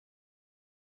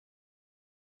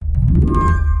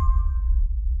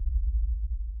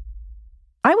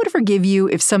would forgive you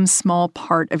if some small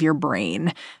part of your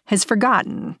brain has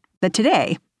forgotten that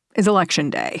today is Election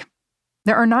Day.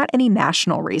 There are not any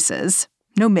national races,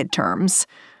 no midterms.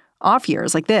 Off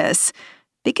years like this,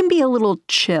 they can be a little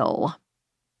chill.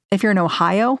 If you're in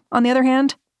Ohio, on the other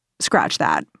hand, scratch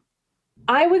that.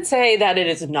 I would say that it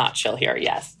is not chill here,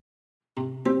 yes.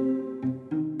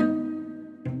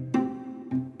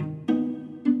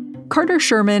 Carter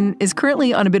Sherman is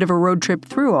currently on a bit of a road trip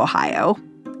through Ohio,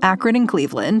 Akron and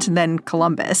Cleveland, then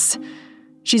Columbus.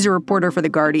 She's a reporter for The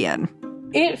Guardian.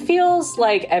 It feels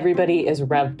like everybody is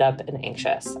revved up and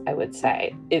anxious, I would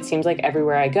say. It seems like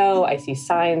everywhere I go, I see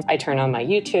signs. I turn on my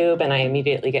YouTube and I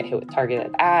immediately get hit with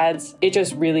targeted ads. It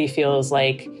just really feels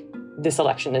like this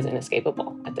election is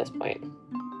inescapable at this point.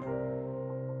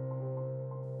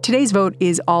 Today's vote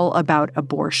is all about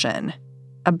abortion,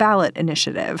 a ballot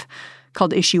initiative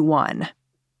called Issue 1.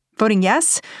 Voting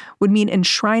yes would mean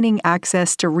enshrining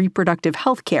access to reproductive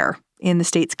health care in the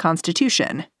state's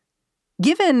constitution.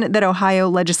 Given that Ohio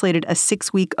legislated a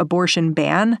 6-week abortion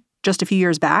ban just a few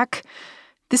years back,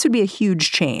 this would be a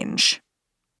huge change.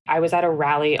 I was at a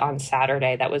rally on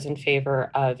Saturday that was in favor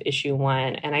of Issue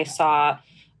 1, and I saw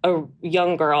a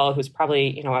young girl who's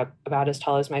probably, about as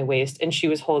tall as my waist, and she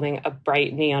was holding a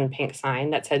bright neon pink sign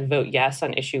that said vote yes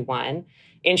on Issue 1.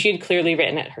 And she had clearly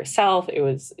written it herself. It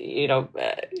was,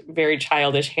 very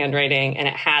childish handwriting, and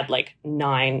it had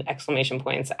 9 exclamation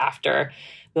points after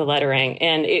the lettering.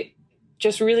 And it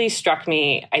just really struck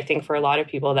me, I think, for a lot of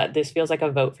people, that this feels like a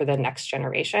vote for the next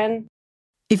generation.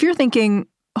 If you're thinking,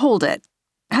 hold it,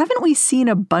 haven't we seen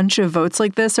a bunch of votes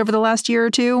like this over the last year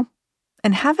or two?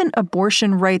 And haven't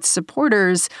abortion rights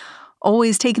supporters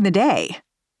always taken the day?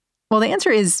 Well, the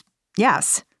answer is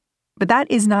yes. But that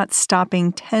is not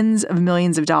stopping tens of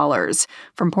millions of dollars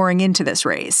from pouring into this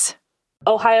race.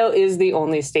 Ohio is the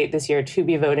only state this year to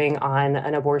be voting on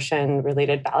an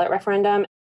abortion-related ballot referendum.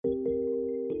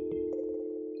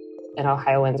 And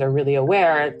Ohioans are really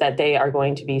aware that they are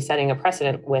going to be setting a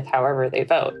precedent with however they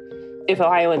vote. If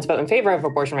Ohioans vote in favor of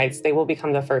abortion rights, they will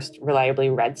become the first reliably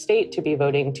red state to be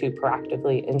voting to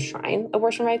proactively enshrine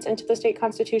abortion rights into the state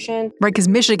constitution. Right, because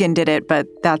Michigan did it, but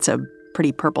that's a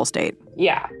pretty purple state.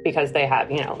 Yeah, because they have,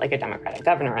 a Democratic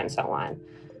governor and so on.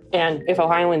 And if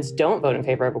Ohioans don't vote in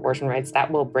favor of abortion rights,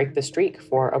 that will break the streak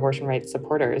for abortion rights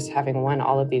supporters having won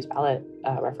all of these ballot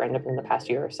referendums in the past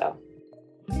year or so.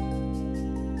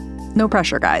 No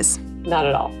pressure, guys. Not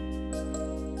at all.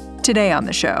 Today on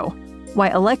the show, why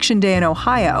Election Day in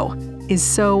Ohio is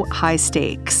so high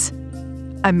stakes.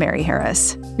 I'm Mary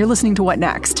Harris. You're listening to What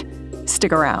Next?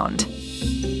 Stick around.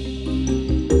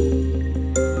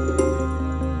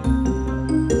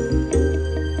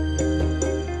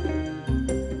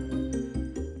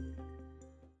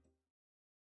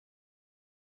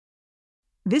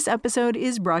 This episode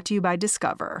is brought to you by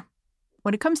Discover.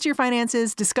 When it comes to your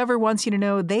finances, Discover wants you to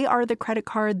know they are the credit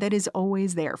card that is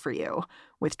always there for you.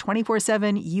 With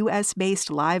 24/7 U.S.-based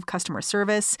live customer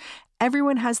service,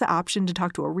 everyone has the option to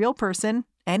talk to a real person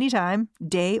anytime,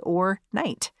 day or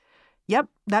night. Yep,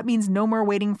 that means no more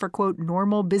waiting for, quote,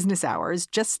 normal business hours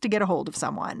just to get a hold of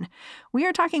someone. We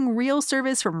are talking real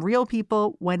service from real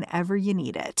people whenever you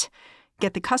need it.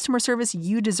 Get the customer service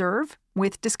you deserve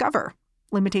with Discover.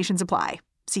 Limitations apply.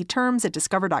 See terms at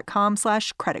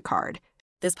discover.com/creditcard.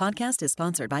 This podcast is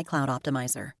sponsored by Cloud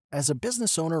Optimizer. As a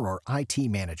business owner or IT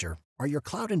manager, are your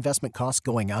cloud investment costs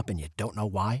going up and you don't know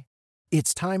why?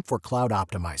 It's time for Cloud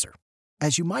Optimizer.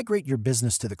 As you migrate your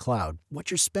business to the cloud,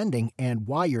 what you're spending and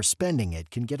why you're spending it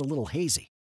can get a little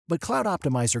hazy. But Cloud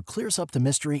Optimizer clears up the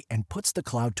mystery and puts the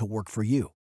cloud to work for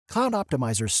you. Cloud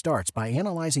Optimizer starts by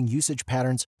analyzing usage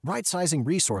patterns, right-sizing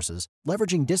resources,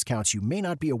 leveraging discounts you may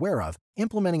not be aware of,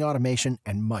 implementing automation,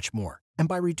 and much more. And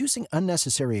by reducing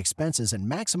unnecessary expenses and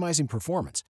maximizing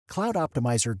performance, Cloud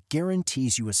Optimizer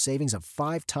guarantees you a savings of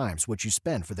 5 times what you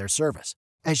spend for their service.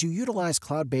 As you utilize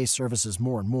cloud-based services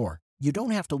more and more, you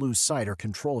don't have to lose sight or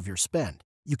control of your spend.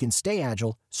 You can stay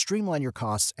agile, streamline your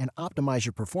costs, and optimize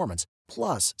your performance,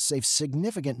 plus save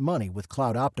significant money with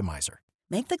Cloud Optimizer.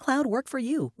 Make the cloud work for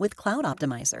you with Cloud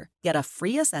Optimizer. Get a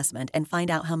free assessment and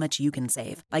find out how much you can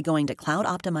save by going to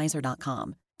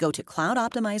cloudoptimizer.com. Go to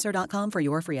cloudoptimizer.com for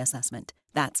your free assessment.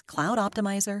 That's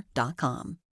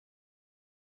cloudoptimizer.com.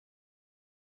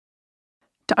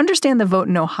 To understand the vote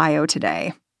in Ohio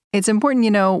today, it's important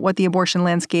you know what the abortion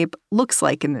landscape looks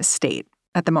like in this state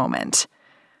at the moment.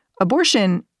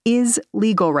 Abortion is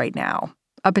legal right now,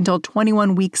 up until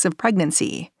 21 weeks of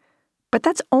pregnancy. But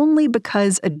that's only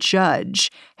because a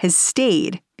judge has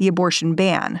stayed the abortion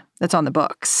ban that's on the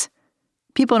books.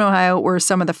 People in Ohio were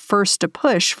some of the first to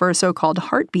push for a so-called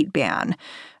heartbeat ban,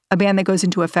 a ban that goes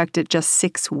into effect at just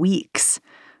 6 weeks.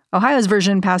 Ohio's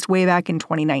version passed way back in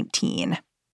 2019,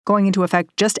 going into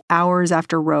effect just hours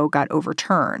after Roe got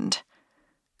overturned.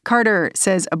 Carter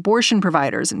says abortion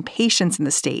providers and patients in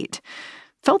the state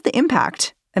felt the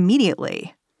impact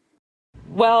immediately.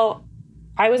 Well,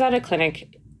 I was at a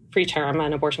clinic preterm,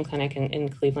 an abortion clinic in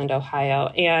Cleveland, Ohio,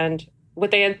 and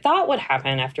what they had thought would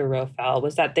happen after Roe fell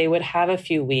was that they would have a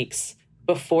few weeks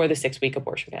before the 6-week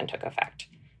abortion ban took effect.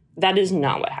 That is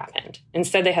not what happened.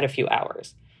 Instead, they had a few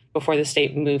hours before the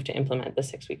state moved to implement the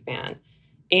 6-week ban.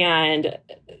 And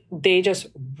they just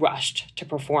rushed to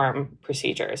perform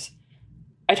procedures.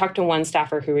 I talked to one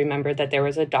staffer who remembered that there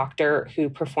was a doctor who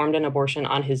performed an abortion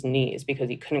on his knees because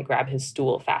he couldn't grab his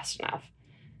stool fast enough.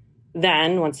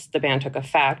 Then, once the ban took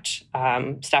effect,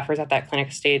 staffers at that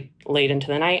clinic stayed late into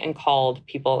the night and called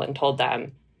people and told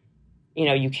them, you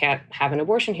know, you can't have an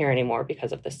abortion here anymore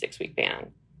because of the 6-week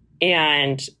ban.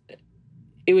 And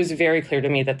it was very clear to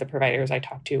me that the providers I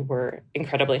talked to were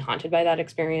incredibly haunted by that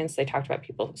experience. They talked about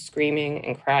people screaming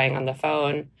and crying on the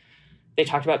phone. They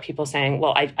talked about people saying,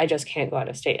 well, I just can't go out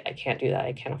of state. I can't do that.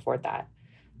 I can't afford that.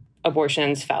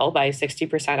 Abortions fell by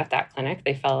 60% at that clinic.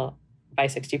 They fell by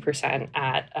 60%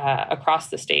 across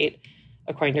the state,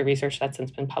 according to research that's since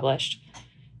been published.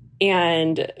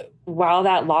 And while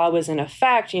that law was in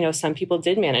effect, you know, some people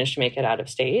did manage to make it out of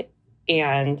state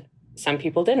and some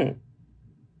people didn't.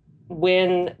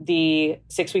 When the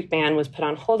 6-week ban was put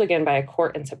on hold again by a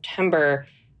court in September,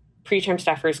 preterm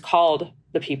staffers called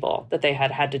the people that they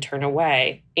had to turn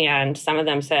away. And some of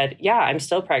them said, yeah, I'm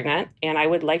still pregnant and I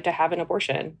would like to have an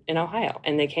abortion in Ohio.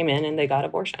 And they came in and they got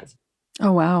abortions.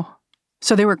 Oh, wow.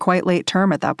 So they were quite late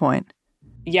term at that point.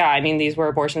 Yeah, I mean, these were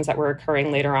abortions that were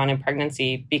occurring later on in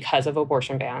pregnancy because of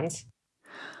abortion bans.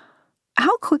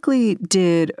 How quickly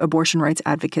did abortion rights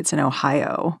advocates in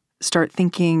Ohio start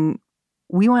thinking,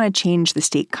 we want to change the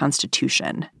state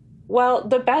constitution? Well,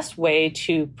 the best way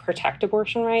to protect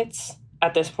abortion rights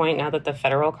at this point, now that the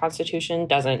federal constitution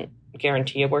doesn't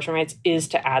guarantee abortion rights, is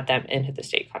to add them into the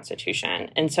state constitution.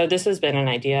 And so this has been an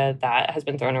idea that has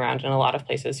been thrown around in a lot of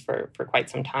places for quite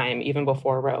some time, even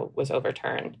before Roe was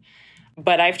overturned.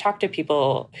 But I've talked to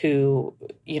people who,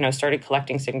 you know, started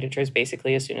collecting signatures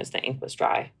basically as soon as the ink was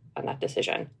dry on that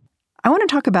decision. I want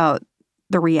to talk about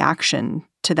the reaction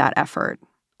to that effort,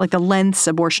 like the lengths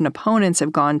abortion opponents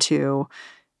have gone to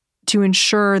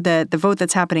ensure that the vote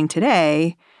that's happening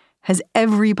today has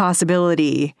every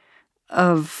possibility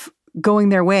of going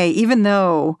their way, even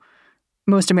though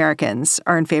most Americans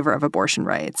are in favor of abortion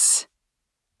rights.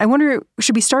 I wonder,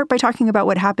 should we start by talking about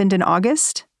what happened in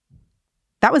August?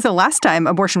 That was the last time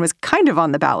abortion was kind of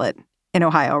on the ballot in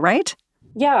Ohio, right?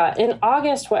 Yeah, in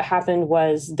August, what happened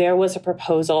was there was a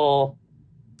proposal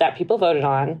that people voted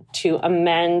on to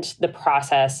amend the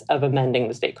process of amending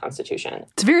the state constitution.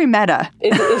 It's very meta.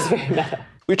 It is very meta.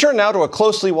 We turn now to a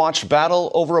closely watched battle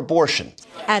over abortion.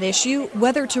 At issue,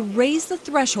 whether to raise the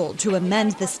threshold to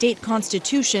amend the state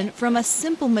constitution from a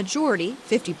simple majority,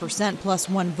 50% plus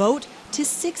one vote, to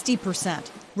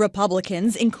 60%.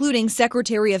 Republicans, including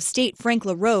Secretary of State Frank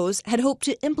LaRose, had hoped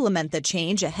to implement the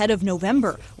change ahead of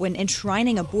November, when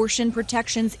enshrining abortion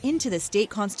protections into the state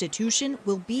constitution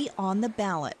will be on the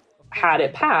ballot. Had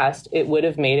it passed, it would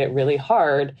have made it really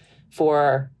hard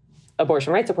for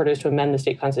abortion rights supporters to amend the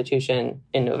state constitution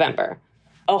in November.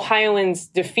 Ohioans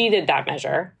defeated that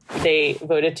measure. They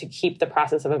voted to keep the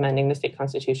process of amending the state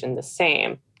constitution the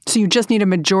same. So you just need a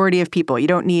majority of people. You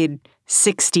don't need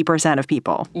 60% of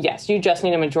people. Yes, you just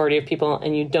need a majority of people,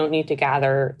 and you don't need to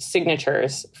gather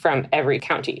signatures from every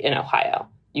county in Ohio.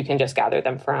 You can just gather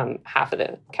them from half of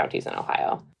the counties in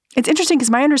Ohio. It's interesting because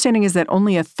my understanding is that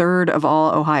only a third of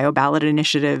all Ohio ballot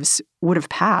initiatives would have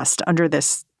passed under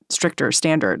this stricter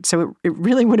standard. So it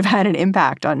really would have had an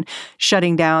impact on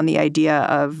shutting down the idea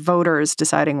of voters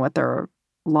deciding what their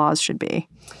laws should be.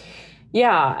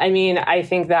 Yeah, I mean, I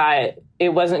think that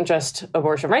it wasn't just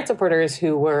abortion rights supporters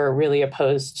who were really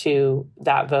opposed to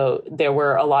that vote. There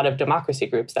were a lot of democracy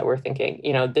groups that were thinking,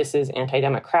 you know, this is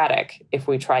anti-democratic if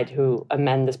we try to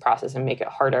amend this process and make it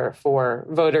harder for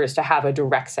voters to have a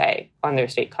direct say on their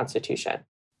state constitution.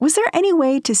 Was there any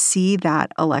way to see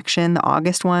that election, the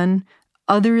August one,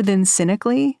 other than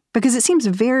cynically? Because it seems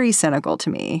very cynical to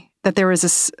me that there was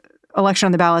this election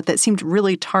on the ballot that seemed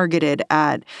really targeted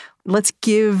at, let's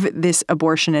give this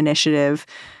abortion initiative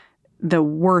the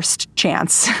worst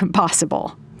chance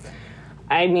possible.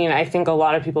 I mean, I think a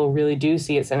lot of people really do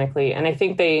see it cynically. And I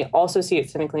think they also see it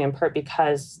cynically in part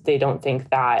because they don't think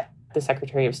that the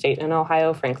Secretary of State in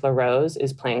Ohio, Frank LaRose,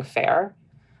 is playing fair.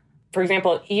 For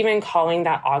example, even calling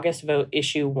that August vote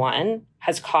issue 1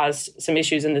 has caused some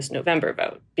issues in this November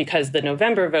vote, because the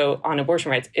November vote on abortion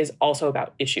rights is also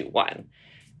about issue 1.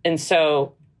 And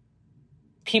so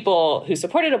people who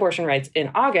supported abortion rights in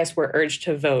August were urged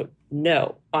to vote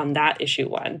no on that issue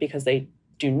 1 because they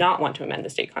do not want to amend the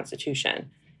state constitution.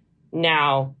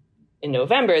 Now, in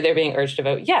November, they're being urged to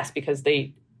vote yes because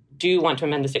they do want to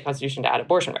amend the state constitution to add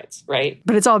abortion rights, right?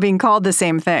 But it's all being called the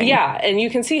same thing. Yeah, and you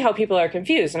can see how people are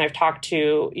confused. And I've talked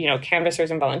to,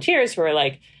 canvassers and volunteers who are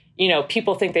like,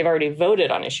 people think they've already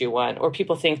voted on issue 1, or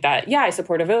people think that, yeah, I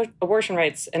support abortion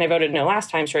rights and I voted no last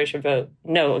time, so I should vote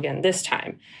no again this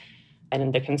time.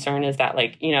 And the concern is that,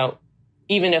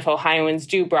 even if Ohioans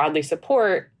do broadly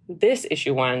support this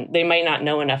issue 1, they might not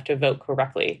know enough to vote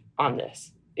correctly on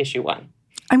this issue 1.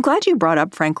 I'm glad you brought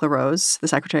up Frank LaRose, the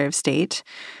Secretary of State,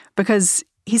 because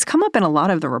he's come up in a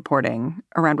lot of the reporting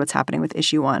around what's happening with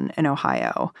issue 1 in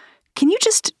Ohio. Can you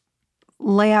just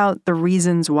lay out the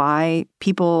reasons why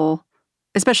people,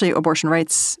 especially abortion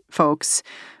rights folks,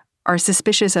 are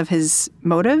suspicious of his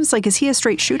motives? Is he a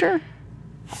straight shooter?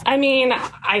 I mean,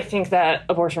 I think that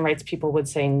abortion rights people would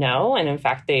say no. And in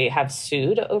fact, they have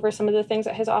sued over some of the things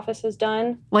that his office has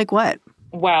done. Like what?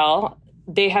 Well,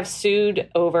 they have sued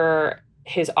over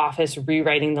his office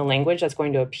rewriting the language that's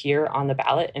going to appear on the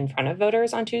ballot in front of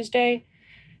voters on Tuesday.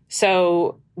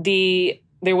 So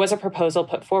there was a proposal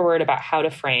put forward about how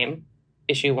to frame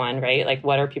issue 1, right?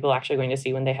 What are people actually going to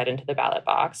see when they head into the ballot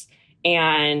box?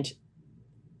 And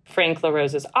Frank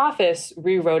LaRose's office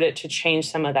rewrote it to change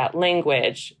some of that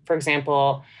language. For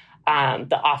example,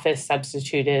 the office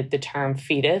substituted the term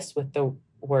fetus with the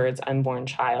words unborn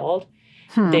child.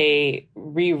 They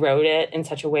rewrote it in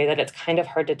such a way that it's kind of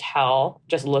hard to tell,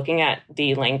 just looking at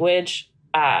the language,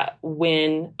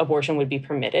 when abortion would be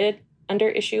permitted under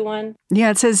issue 1.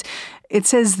 Yeah, it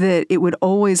says that it would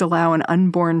always allow an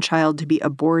unborn child to be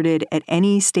aborted at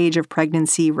any stage of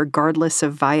pregnancy, regardless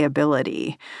of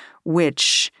viability,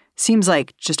 which seems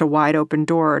like just a wide open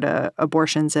door to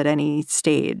abortions at any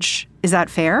stage. Is that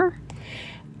fair?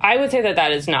 I would say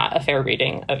that is not a fair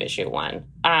reading of issue 1.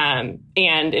 And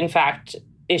in fact,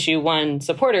 issue 1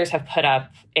 supporters have put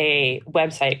up a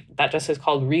website that just is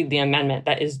called Read the Amendment,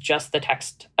 that is just the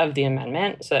text of the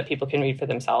amendment so that people can read for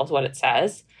themselves what it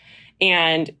says.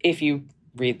 And if you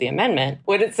read the amendment,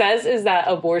 what it says is that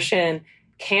abortion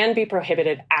can be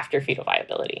prohibited after fetal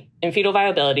viability. And fetal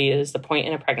viability is the point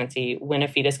in a pregnancy when a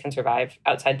fetus can survive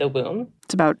outside the womb.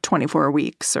 It's about 24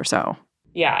 weeks or so.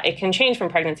 Yeah, it can change from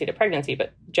pregnancy to pregnancy,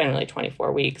 but generally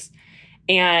 24 weeks.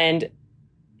 And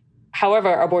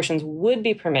however, abortions would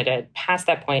be permitted past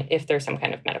that point if there's some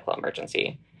kind of medical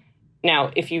emergency.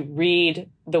 Now, if you read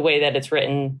the way that it's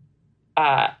written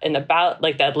in the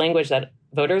ballot, that language that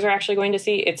voters are actually going to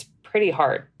see, it's pretty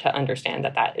hard to understand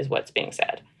that is what's being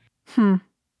said.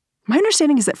 My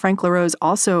understanding is that Frank LaRose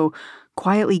also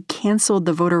quietly canceled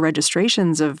the voter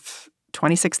registrations of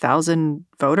 26,000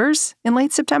 voters in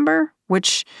late September,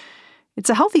 which it's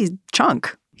a healthy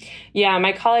chunk. Yeah,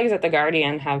 my colleagues at The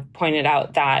Guardian have pointed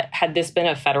out that had this been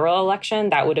a federal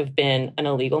election, that would have been an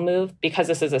illegal move. Because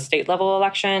this is a state level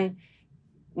election,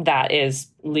 that is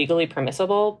legally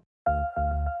permissible.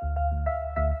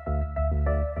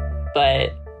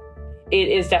 But it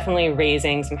is definitely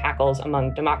raising some hackles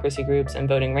among democracy groups and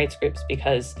voting rights groups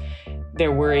because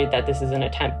they're worried that this is an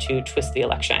attempt to twist the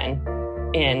election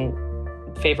in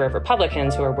favor of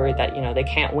Republicans who are worried that, they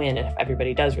can't win if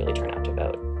everybody does really turn out to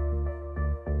vote.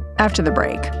 After the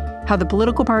break, how the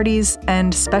political parties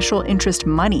and special interest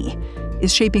money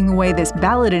is shaping the way this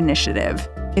ballot initiative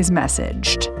is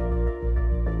messaged.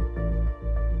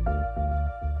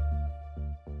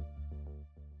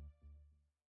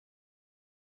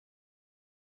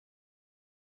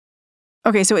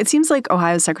 Okay, so it seems like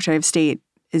Ohio's Secretary of State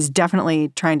is definitely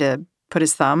trying to put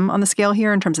his thumb on the scale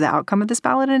here in terms of the outcome of this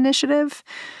ballot initiative.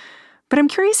 But I'm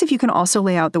curious if you can also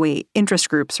lay out the way interest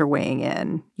groups are weighing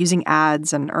in, using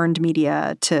ads and earned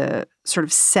media to sort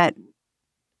of set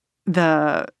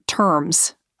the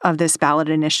terms of this ballot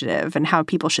initiative and how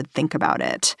people should think about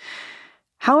it.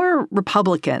 How are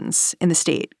Republicans in the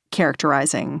state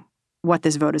characterizing what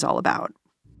this vote is all about?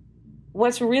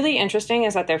 What's really interesting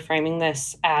is that they're framing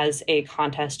this as a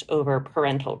contest over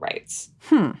parental rights.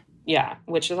 Yeah,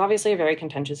 which is obviously a very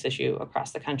contentious issue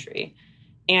across the country.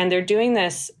 And they're doing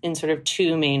this in sort of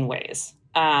two main ways.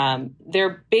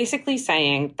 They're basically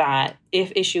saying that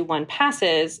if issue 1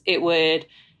 passes, it would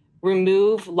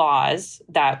remove laws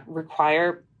that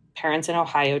require parents in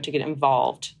Ohio to get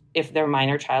involved if their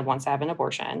minor child wants to have an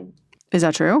abortion. Is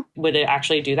that true? Would it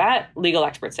actually do that? Legal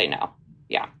experts say no.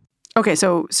 Yeah. Okay,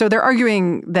 so they're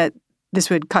arguing that this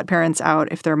would cut parents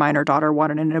out if their minor daughter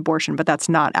wanted an abortion, but that's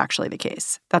not actually the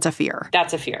case. That's a fear.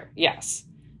 That's a fear, yes.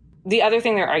 The other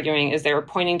thing they're arguing is they're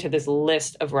pointing to this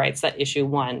list of rights that issue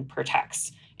 1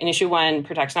 protects. And issue 1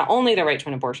 protects not only the right to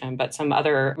an abortion, but some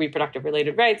other reproductive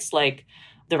related rights like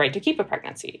the right to keep a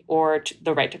pregnancy or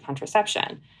the right to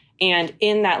contraception. And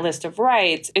in that list of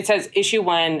rights, it says issue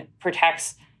 1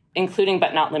 protects including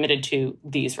but not limited to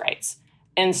these rights.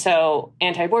 And so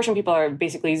anti-abortion people are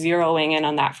basically zeroing in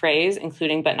on that phrase,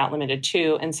 including but not limited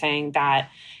to, and saying that,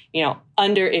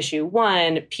 under issue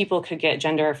 1, people could get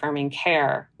gender-affirming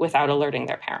care without alerting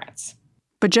their parents.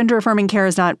 But gender-affirming care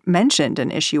is not mentioned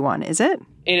in issue 1, is it?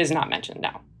 It is not mentioned,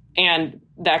 no. And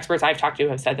the experts I've talked to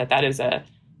have said that that is a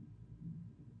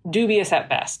dubious at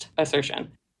best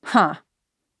assertion. Huh.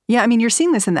 Yeah, I mean, you're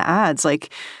seeing this in the ads.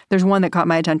 Like, there's one that caught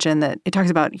my attention that it talks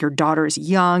about your daughter's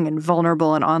young and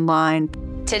vulnerable and online.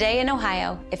 Today in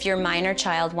Ohio, if your minor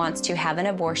child wants to have an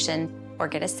abortion or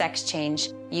get a sex change,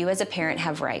 you as a parent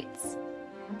have rights.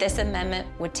 This amendment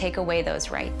would take away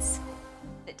those rights.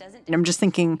 And I'm just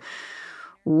thinking,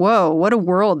 whoa, what a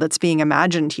world that's being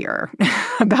imagined here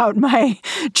about my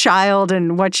child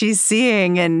and what she's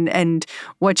seeing and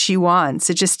what she wants.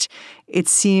 It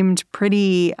seemed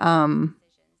pretty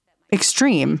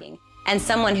extreme. And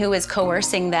someone who is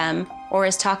coercing them or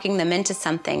is talking them into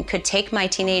something could take my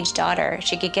teenage daughter.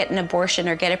 She could get an abortion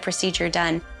or get a procedure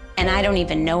done, and I don't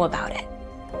even know about it.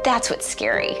 That's what's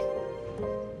scary.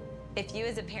 If you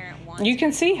as a parent want, you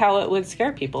can see how it would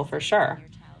scare people for sure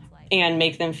and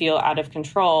make them feel out of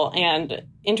control. And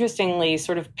interestingly,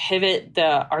 sort of pivot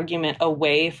the argument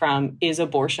away from is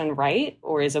abortion right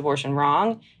or is abortion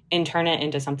wrong and turn it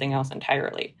into something else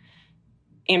entirely.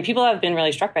 And people have been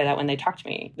really struck by that when they talk to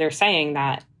me. They're saying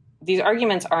that these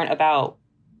arguments aren't about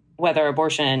whether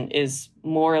abortion is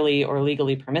morally or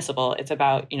legally permissible. It's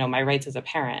about, my rights as a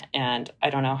parent. And I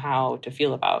don't know how to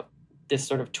feel about this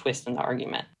sort of twist in the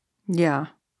argument. Yeah.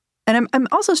 And I'm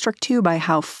also struck, too, by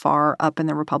how far up in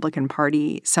the Republican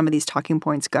Party some of these talking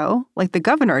points go. Like the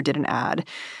governor did an ad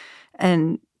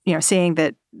and, saying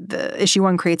that the issue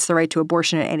 1 creates the right to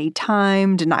abortion at any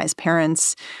time, denies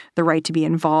parents the right to be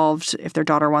involved if their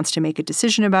daughter wants to make a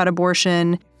decision about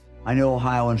abortion. I know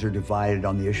Ohioans are divided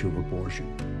on the issue of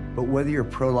abortion, but whether you're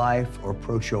pro-life or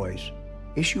pro-choice,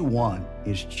 issue 1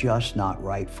 is just not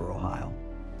right for Ohio.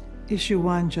 Issue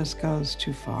 1 just goes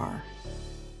too far.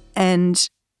 And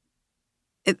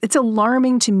it's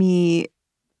alarming to me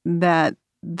that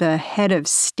the head of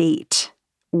state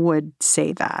would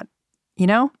say that,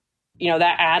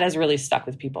 that ad has really stuck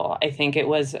with people. I think it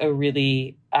was a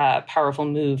really powerful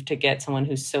move to get someone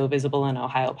who's so visible in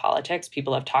Ohio politics.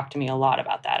 People have talked to me a lot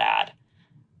about that ad.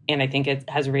 And I think it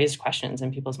has raised questions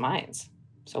in people's minds.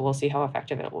 So we'll see how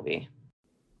effective it will be.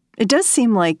 It does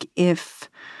seem like if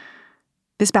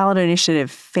this ballot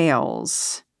initiative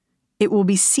fails, it will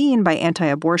be seen by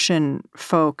anti-abortion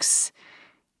folks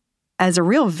as a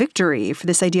real victory for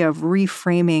this idea of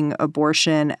reframing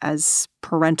abortion as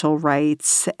parental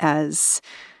rights, as,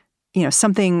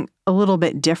 something a little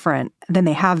bit different than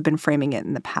they have been framing it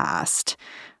in the past.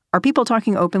 Are people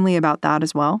talking openly about that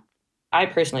as well? I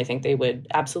personally think they would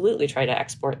absolutely try to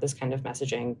export this kind of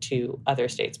messaging to other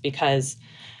states because,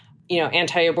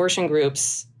 anti-abortion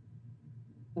groups,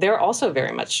 they're also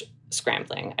very much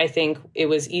scrambling. I think it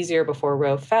was easier before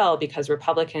Roe fell because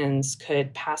Republicans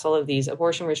could pass all of these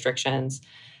abortion restrictions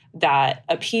that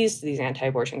appeased these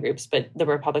anti-abortion groups, but the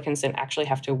Republicans didn't actually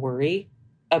have to worry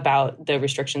about the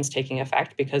restrictions taking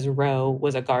effect because Roe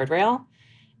was a guardrail.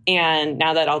 And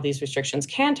now that all these restrictions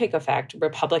can take effect,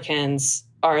 Republicans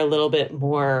are a little bit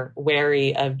more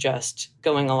wary of just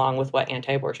going along with what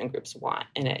anti-abortion groups want.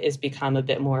 And it has become a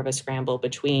bit more of a scramble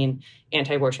between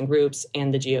anti-abortion groups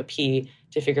and the GOP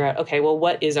to figure out, okay, well,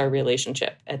 what is our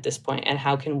relationship at this point and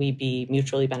how can we be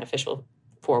mutually beneficial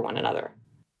for one another?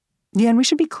 Yeah, and we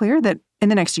should be clear that in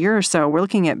the next year or so, we're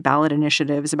looking at ballot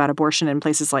initiatives about abortion in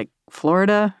places like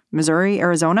Florida, Missouri,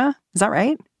 Arizona. Is that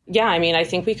right? Yeah, I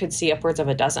think we could see upwards of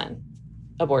a dozen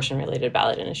abortion-related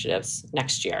ballot initiatives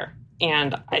next year.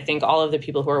 And I think all of the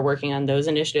people who are working on those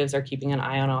initiatives are keeping an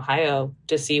eye on Ohio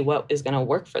to see what is going to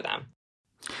work for them.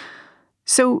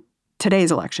 So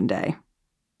today's election day,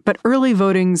 but early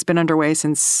voting's been underway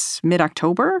since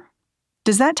mid-October.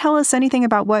 Does that tell us anything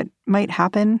about what might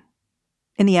happen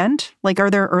in the end? Like, are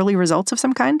there early results of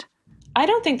some kind? I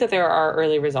don't think that there are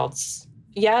early results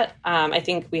yet. I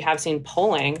think we have seen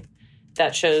polling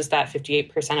that shows that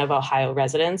 58% of Ohio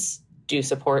residents do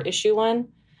support issue 1.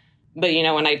 But,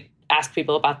 when I ask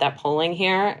people about that polling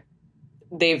here,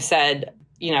 they've said,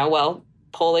 well,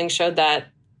 polling showed that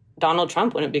Donald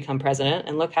Trump wouldn't become president,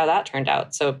 and look how that turned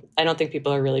out. So I don't think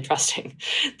people are really trusting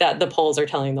that the polls are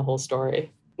telling the whole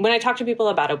story. When I talk to people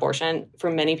about abortion, for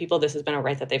many people, this has been a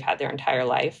right that they've had their entire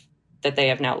life that they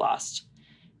have now lost.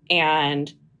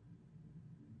 And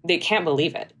they can't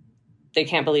believe it. they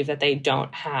can't believe that they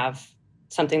don't have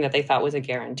something that they thought was a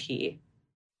guarantee.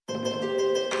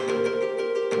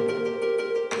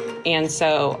 And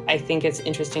so I think it's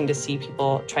interesting to see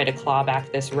people try to claw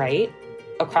back this right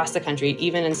across the country,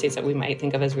 even in states that we might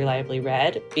think of as reliably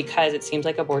red, because it seems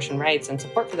like abortion rights and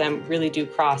support for them really do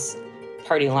cross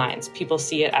party lines. People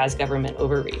see it as government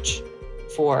overreach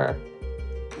for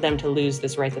them to lose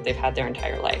this right that they've had their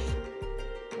entire life.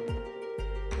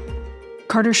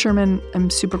 Carter Sherman, I'm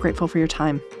super grateful for your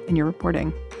time and your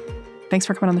reporting. Thanks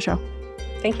for coming on the show.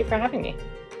 Thank you for having me.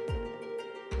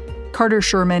 Carter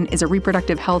Sherman is a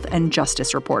reproductive health and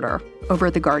justice reporter over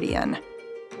at The Guardian.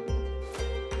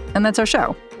 And that's our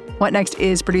show. What Next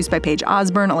is produced by Paige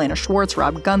Osborne, Elena Schwartz,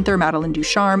 Rob Gunther, Madeline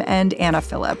Ducharme, and Anna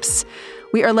Phillips.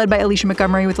 We are led by Alicia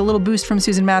Montgomery with a little boost from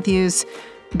Susan Matthews.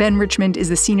 Ben Richmond is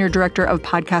the Senior Director of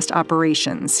Podcast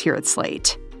Operations here at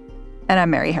Slate. And I'm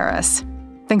Mary Harris.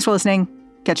 Thanks for listening.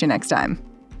 Catch you next time.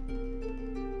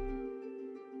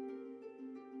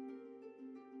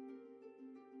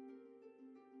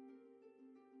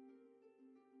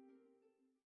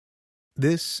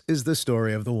 This is the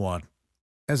story of the one.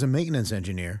 As a maintenance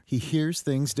engineer, he hears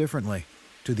things differently.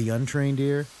 To the untrained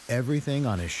ear, everything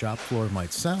on his shop floor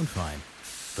might sound fine,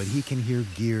 but he can hear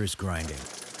gears grinding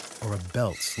or a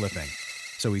belt slipping.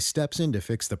 So he steps in to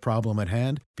fix the problem at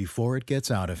hand before it gets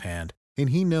out of hand.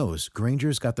 And he knows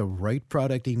Grainger's got the right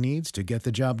product he needs to get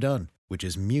the job done, which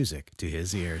is music to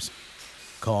his ears.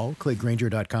 Call, click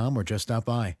Grainger.com, or just stop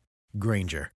by.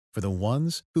 Grainger, for the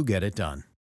ones who get it done.